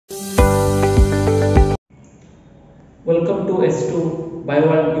Welcome to S2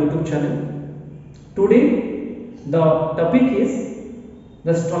 BioWorld YouTube channel. Today the topic is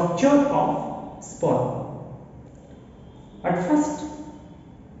the structure of sperm. At first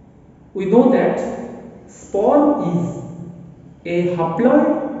we know that sperm is a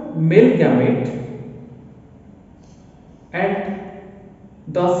haploid male gamete, and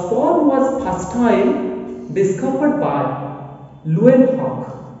the sperm was first time discovered by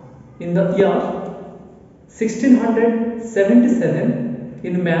in the year 1677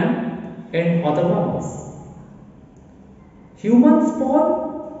 in man and other mammals. Human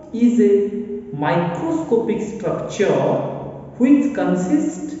sperm is a microscopic structure which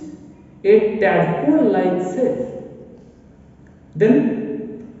consists a tadpole-like cell.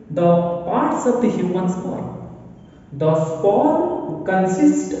 Then the parts of the human sperm. The sperm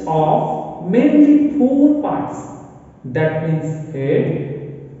consists of mainly 4 parts. That means head,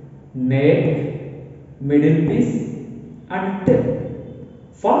 neck, middle piece and tail.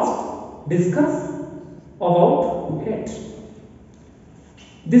 First discuss about head.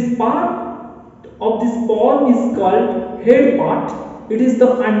 This part of the sperm is called head part. It is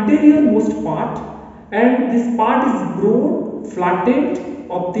the anterior most part, and this part is broad, flattened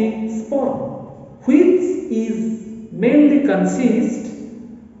of the sperm, which is mainly consist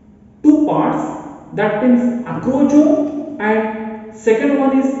 2 parts. That means acrosome, and second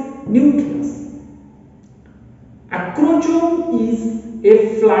one is nucleus. Acrosome is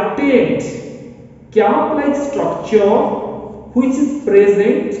a flattened cap-like structure which is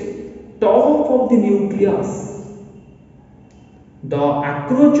present top of the nucleus. The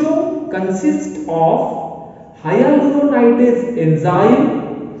acrosome consists of hyaluronidase enzyme,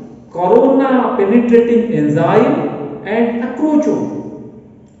 corona penetrating enzyme and acrosome.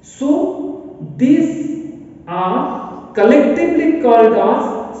 So these are collectively called as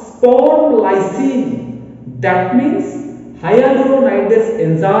sperm lysine. That means hyaluronidase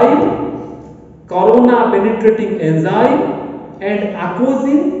enzyme, corona penetrating enzyme and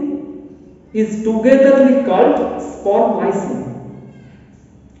acrosome is togetherly called sperm lysine.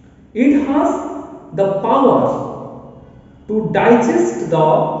 It has the power to digest the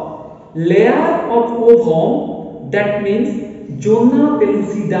layer of ovum, that means zona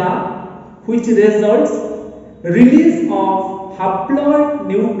pellucida, which results release of haploid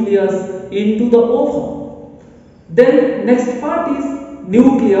nucleus into the ovum. Then next part is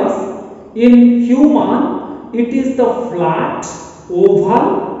nucleus. In human, it is the flat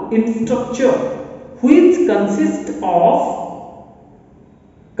oval in structure which consists of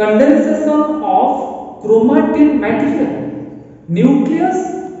condensation of chromatin material. Nucleus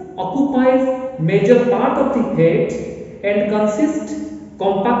occupies major part of the head and consists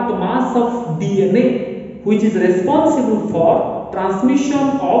compact mass of DNA, which is responsible for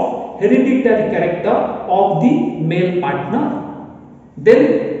transmission of hereditary character of the male partner. Then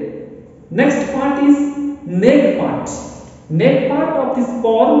next part is neck part. Neck part of the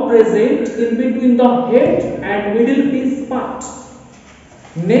sperm present in between the head and middle piece part.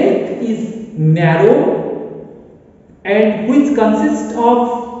 Neck is narrow and which consists of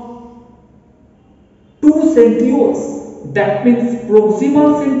 2 centrioles. That means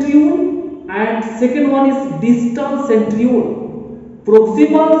proximal centriole and second one is distal centriole.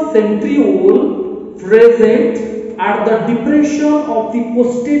 Proximal centriole present at the depression of the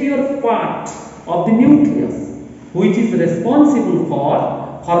posterior part of the nucleus, which is responsible for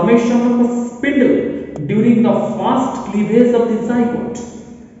formation of a spindle during the first cleavage of the zygote.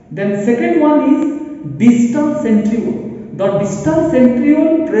 Then second one is distal centriole. The distal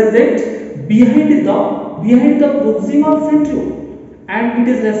centriole present behind the proximal centriole, and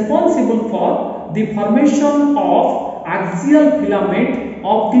it is responsible for the formation of axial filament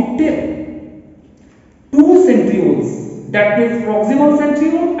of the tail. 2 centrioles, that means proximal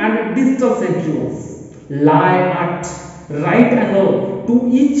centriole and distal centrioles, lie at right angle to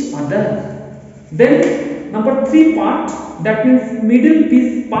each other. Then number 3 part, that means middle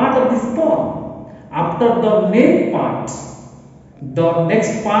piece part of the sperm. After the neck part, the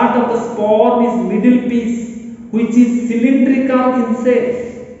next part of the sperm is middle piece, which is cylindrical in shape.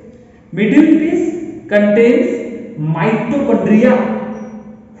 Middle piece contains mitochondria,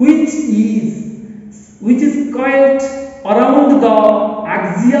 which is coiled around the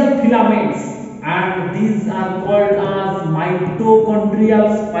axial filaments, and these are called as mitochondrial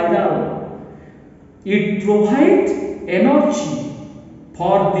spiral. It provides energy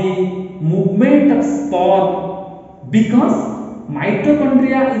for the movement of sperm because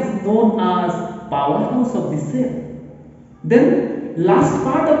mitochondria is known as powerhouse of the cell. Then last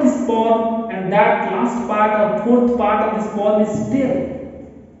part of the sperm, and that last part or 4th part of the sperm is tail.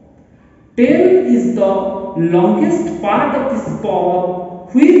 Tail is the longest part of the sperm,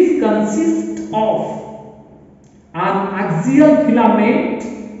 which consists of an axial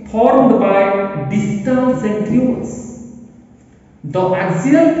filament formed by distal centrioles. The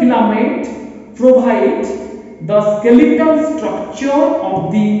axial filament provides the skeletal structure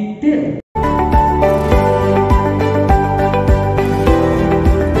of the tail.